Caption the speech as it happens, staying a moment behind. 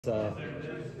Uh,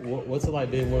 what's it like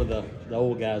being one of the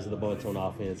old guys of the bunch on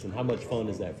offense, and how much fun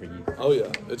is that for you? Oh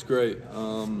yeah, it's great.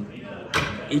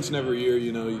 Each and every year,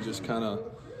 you just kind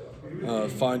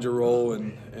of find your role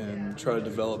and try to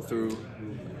develop through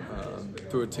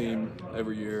a team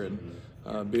every year.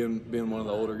 And being one of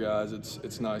the older guys,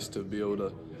 it's nice to be able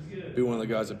to be one of the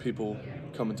guys that people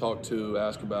come and talk to,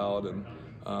 ask about, and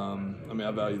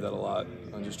I value that a lot.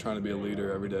 I'm just trying to be a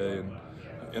leader every day, and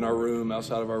in our room,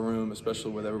 outside of our room,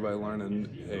 especially with everybody learning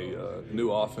a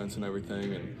new offense and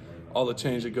everything, and all the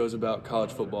change that goes about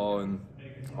college football and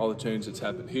all the change that's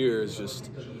happened here is just,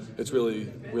 it's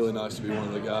really, really nice to be one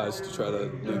of the guys to try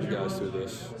to lead the guys through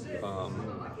this.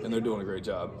 And they're doing a great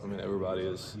job. Everybody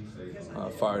is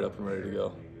fired up and ready to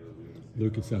go.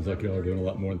 Luke, it sounds like y'all are doing a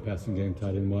lot more in the passing game,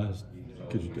 tight end wise.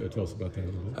 Could you tell us about that a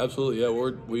little bit? Absolutely,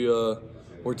 yeah.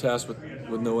 We're tasked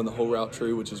with knowing the whole route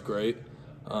tree, which is great.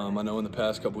 I know in the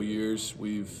past couple years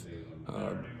we've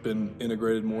been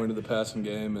integrated more into the passing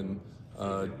game,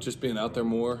 and just being out there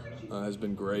more has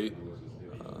been great.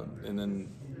 And then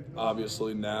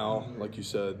obviously now, like you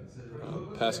said,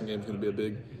 passing game is going to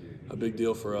be a big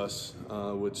deal for us,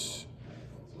 which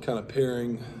kind of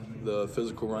pairing the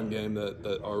physical run game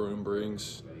that our room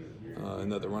brings and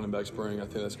that the running backs bring. I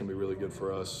think that's going to be really good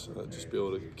for us. Just be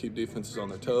able to keep defenses on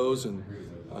their toes and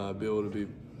be able to be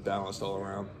balanced all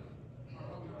around.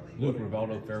 Luke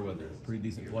Rivaldo Fairweather, pretty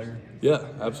decent player. Yeah,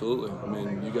 absolutely.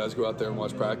 You guys go out there and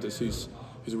watch practice. He's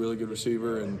a really good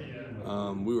receiver,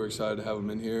 and we were excited to have him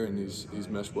in here, and he's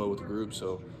meshed well with the group.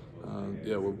 So,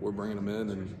 yeah, we're bringing him in,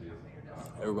 and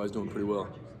everybody's doing pretty well.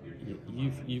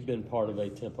 You've been part of a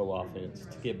tempo offense.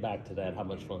 To get back to that, how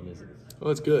much fun is it?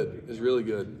 Well, it's good. It's really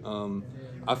good.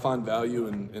 I find value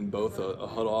in both a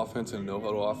huddle offense and a no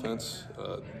huddle offense.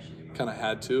 Kind of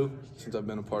had to, since I've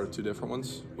been a part of two different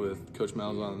ones with Coach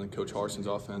Malzahn and then Coach Harson's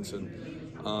offense,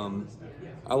 and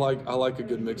I like a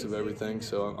good mix of everything.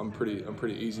 So I'm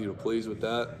pretty easy to please with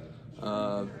that.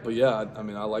 But yeah, I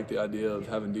like the idea of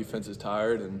having defenses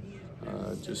tired and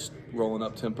just rolling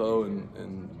up tempo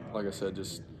and like I said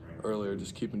just earlier,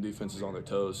 just keeping defenses on their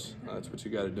toes. That's what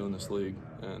you got to do in this league,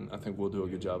 and I think we'll do a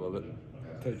good job of it.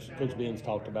 Coach Ben's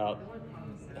talked about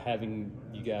having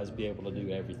you guys be able to do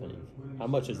everything. How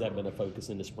much has that been a focus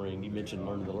in the spring? You mentioned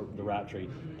learning the route tree,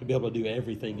 to be able to do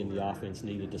everything in the offense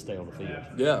needed to stay on the field.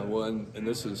 Yeah, well, and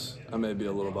this is, I may be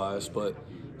a little biased, but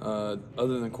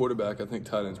other than quarterback, I think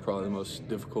tight end is probably the most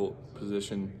difficult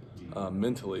position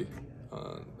mentally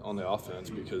on the offense,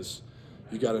 because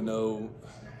you got to know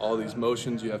all these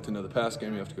motions. You have to know the pass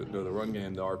game, you have to know the run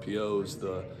game, the RPOs,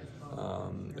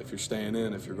 if you're staying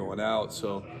in, if you're going out.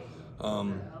 So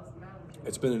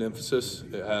it's been an emphasis.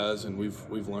 It has, and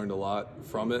we've learned a lot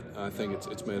from it. I think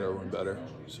it's made our room better.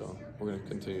 So we're going to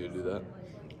continue to do that.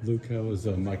 Luke, how has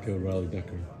Micah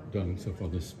Riley-Decker done so far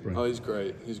this spring? Oh, he's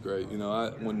great. He's great.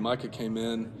 When Micah came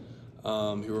in,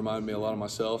 he reminded me a lot of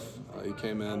myself. He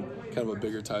came in kind of a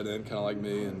bigger tight end, kind of like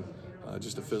me, and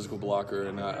just a physical blocker.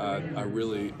 And I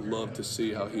really love to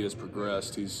see how he has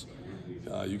progressed.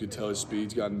 You could tell his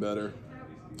speed's gotten better.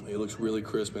 He looks really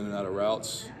crisp in and out of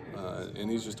routes. And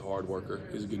he's just a hard worker.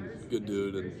 He's a good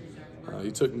dude, and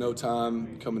he took no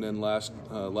time coming in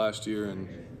last year and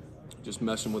just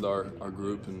messing with our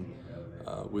group, and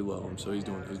we love him. So he's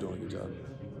doing a good job.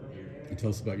 And tell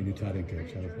us about your new tight end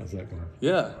coach. How's that going?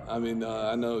 Yeah,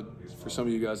 I know for some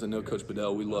of you guys that know Coach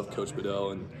Bedell, we love Coach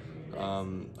Bedell,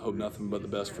 and hope nothing but the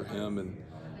best for him. And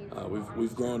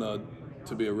we've grown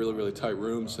to be a really, really tight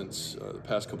room since the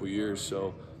past couple years.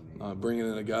 So bringing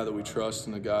in a guy that we trust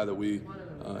and a guy that we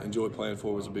enjoy playing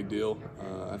for was a big deal.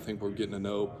 I think we're getting to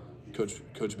know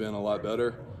Coach Ben a lot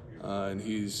better, and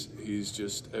he's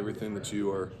just everything that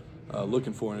you are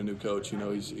looking for in a new coach.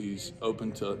 He's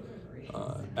open to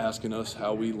asking us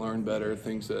how we learn better,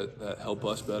 things that help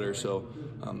us better. So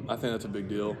I think that's a big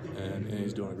deal, and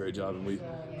he's doing a great job, and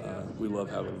we love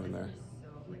having him in there.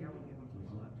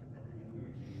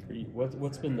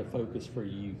 What's been the focus for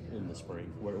you in the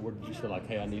spring? Where did you feel like,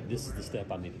 hey, this is the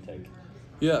step I need to take?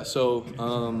 Yeah, so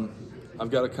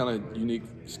I've got a kind of unique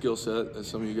skill set, as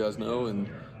some of you guys know, and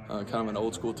kind of an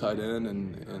old school tight end,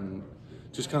 and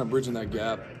just kind of bridging that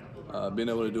gap, being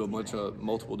able to do a bunch of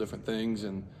multiple different things,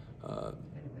 and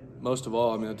most of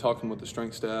all, talking with the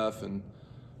strength staff and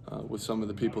with some of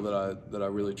the people that I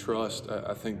really trust.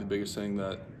 I think the biggest thing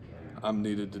that I'm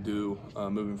needed to do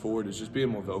moving forward is just being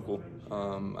more vocal.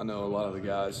 I know a lot of the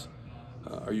guys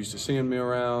are used to seeing me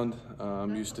around.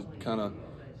 I'm used to kind of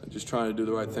just trying to do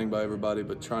the right thing by everybody,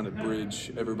 but trying to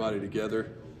bridge everybody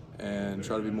together and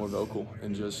try to be more vocal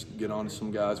and just get on to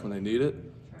some guys when they need it,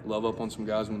 love up on some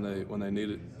guys when they need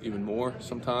it even more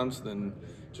sometimes than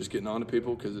just getting on to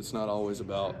people, because it's not always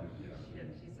about,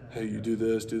 hey, you do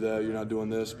this, do that, you're not doing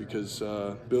this, because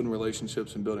building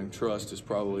relationships and building trust is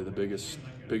probably the biggest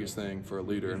thing for a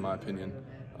leader, in my opinion.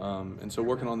 And so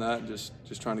working on that, just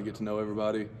trying to get to know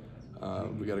everybody.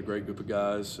 We got a great group of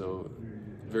guys, so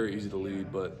very easy to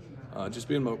lead, but just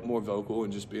being more vocal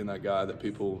and just being that guy that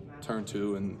people turn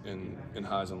to in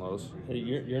highs and lows. Hey,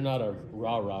 you're not a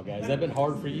rah-rah guy. Has that been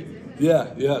hard for you?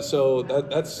 Yeah. So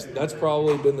that's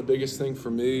probably been the biggest thing for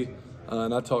me.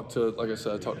 And I talked to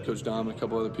Coach Dom and a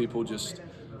couple other people. Just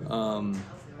kind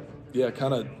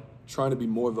of trying to be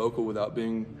more vocal without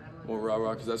being more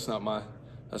rah-rah, because that's not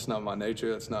my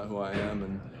nature. That's not who I am.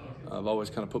 And I've always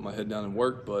kind of put my head down and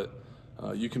worked, but.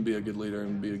 You can be a good leader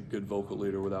and be a good vocal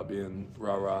leader without being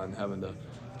rah-rah and having to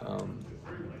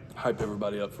hype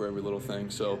everybody up for every little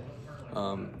thing. So,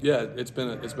 it's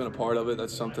been a part of it.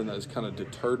 That's something that has kind of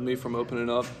deterred me from opening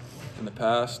up in the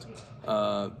past.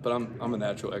 But I'm a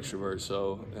natural extrovert,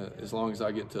 so as long as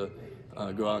I get to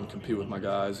go out and compete with my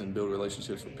guys and build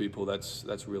relationships with people,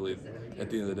 that's really, at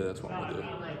the end of the day, that's what I'm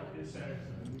gonna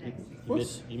do.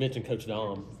 You mentioned Coach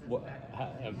Dom.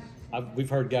 We've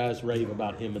heard guys rave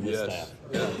about him and this staff.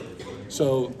 Yeah.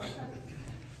 So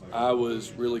I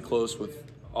was really close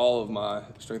with all of my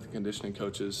strength and conditioning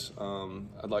coaches.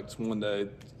 I'd like to one day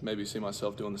maybe see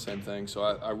myself doing the same thing. So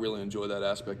I really enjoy that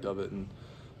aspect of it. And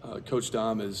Coach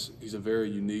Dom he's a very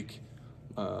unique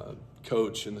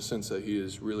coach in the sense that he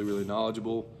is really, really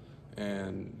knowledgeable,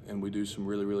 and we do some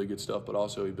really, really good stuff, but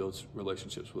also he builds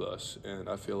relationships with us. And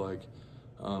I feel like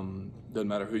doesn't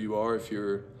matter who you are, if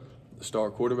you're the star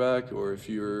quarterback or if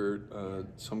you're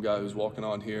some guy who's walking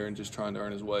on here and just trying to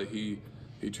earn his way, he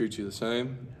treats you the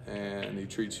same, and he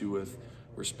treats you with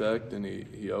respect, and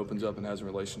he opens up and has a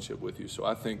relationship with you. So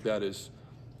I think that is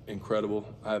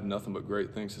incredible. I have nothing but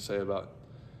great things to say about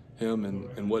him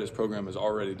and what his program has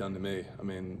already done to me. I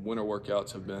mean, winter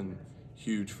workouts have been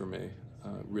huge for me,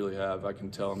 really have. I can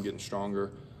tell I'm getting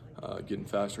stronger, getting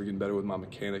faster, getting better with my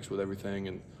mechanics, with everything,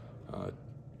 and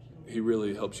he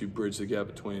really helps you bridge the gap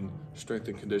between strength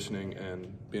and conditioning and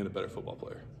being a better football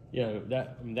player. Yeah,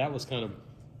 that was kind of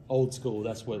old school.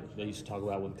 That's what they used to talk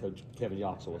about when Coach Kevin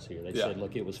Yoxel was here. They said,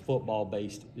 look, it was football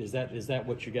based. Is that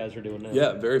what you guys are doing now?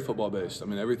 Yeah, very football based. I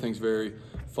mean, everything's very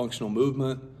functional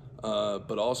movement,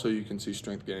 but also you can see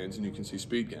strength gains and you can see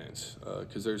speed gains,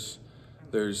 because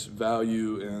there's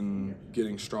value in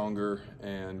getting stronger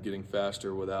and getting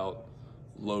faster without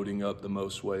loading up the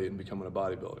most weight and becoming a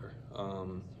bodybuilder.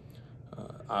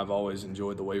 I've always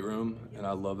enjoyed the weight room, and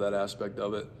I love that aspect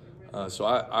of it. So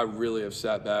I really have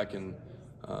sat back and,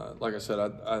 like I said,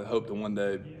 I hope to one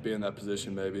day be in that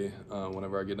position maybe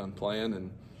whenever I get done playing.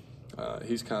 And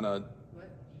he's kind of,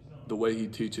 the way he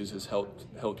teaches has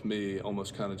helped me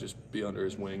almost kind of just be under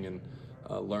his wing and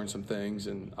learn some things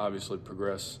and obviously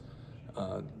progress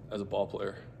as a ball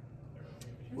player.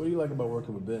 What do you like about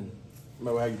working with Ben?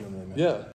 No, how you doing, man? Yeah.